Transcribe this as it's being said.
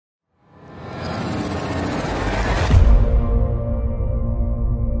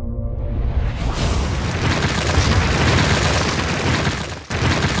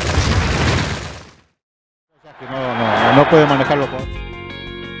puede manejarlo por.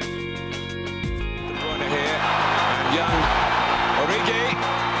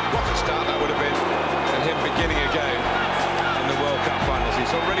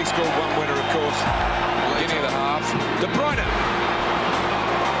 He's already scored one winner, of course, beginning of the half. De Bruyne.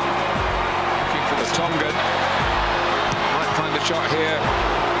 Looking for the Tongan. Might find the shot here.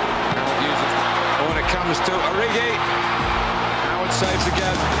 Howard uses. Oh, and it comes to Origi. Howard saves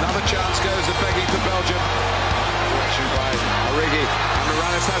again. Another chance goes to begging for Belgium. Action by Origi. And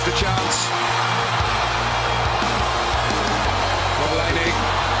Morales has the chance. Delaney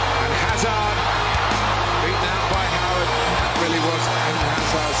and Hazard. Beaten out by Howard. That really was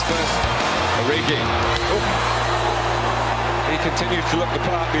Hazard's first. Origi. Oh. He continues to look the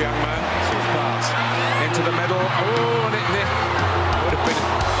part, the young man. So his pass into the middle. Oh, and it would have been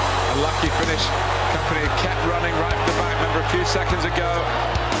a lucky finish. Company kept running right from the back. Remember a few seconds ago.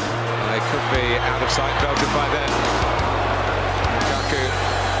 They could be out of sight, Belgium, by then. Lukaku.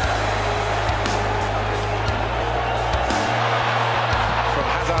 From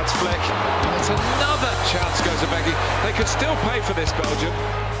Hazard's flick. It's another chance goes to Beggy. They could still pay for this, Belgium.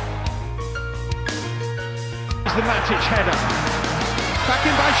 The Matic header. Back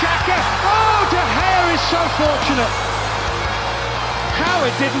in by Xhaka. Oh, De Gea is so fortunate.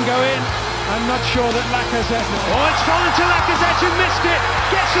 Howard didn't go in. I'm not sure that Lacazette. Oh, it's fallen to Lacazette who missed it.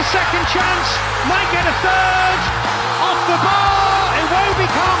 Gets a second chance. Might get a third. Off the bar.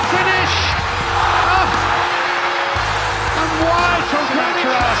 Iwobi can't finish. Oh. And wide from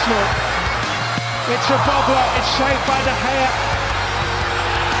for Arsenal. It's a bobbler. It's saved by De Gea.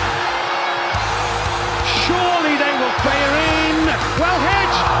 Surely they will clear in. Well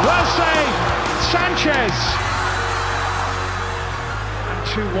hit. Well saved. Sanchez. And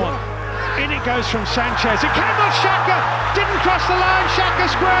 2-1. In it goes from Sanchez. It came off Xhaka. Didn't cross the line. Xhaka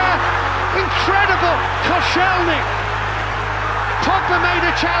square. Incredible. Koscielny. Pogba made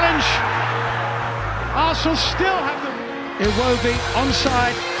a challenge. Arsenal still have the... Iwobi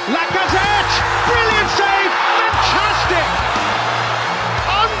onside. Lacazette. Brilliant save. Fantastic.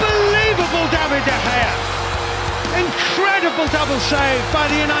 Unbelievable David De Gea. Incredible double save by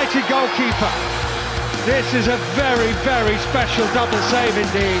the United goalkeeper. This is a very, very special double save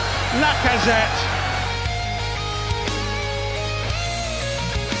indeed. Lacazette.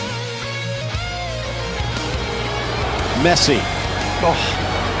 Messi. Oh.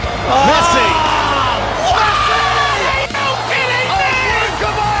 Messi! Messi! No kidding me!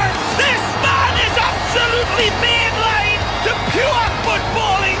 Come on! This man is absolutely mainline to pure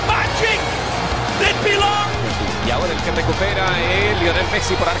footballing magic that belongs. Y ahora el que recupera es Lionel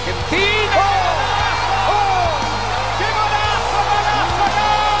Messi por Argentina.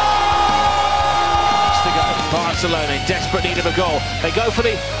 Barcelona in desperate need of a goal. They go for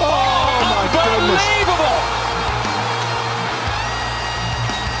the... Oh, unbelievable!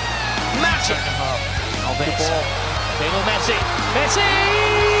 Magic! Alves. Lionel Messi. Messi!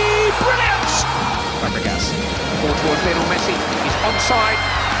 Brilliant! Fabregas. Ball towards Lionel Messi. He's onside.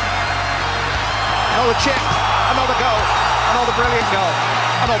 Another chip. Another goal. Another brilliant goal.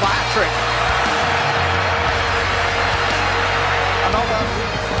 Another hat-trick. Another...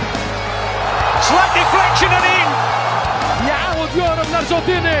 Slight deflection and in. يعود يهرب من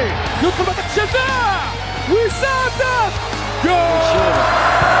الأرجنتيني يدخل منطقة الجزاء ويسدد جول.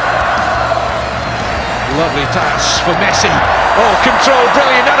 Lovely pass for Messi. Oh, control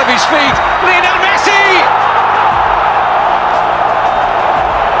brilliant out of his feet. Lionel Messi.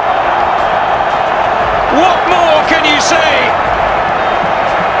 What more can you say?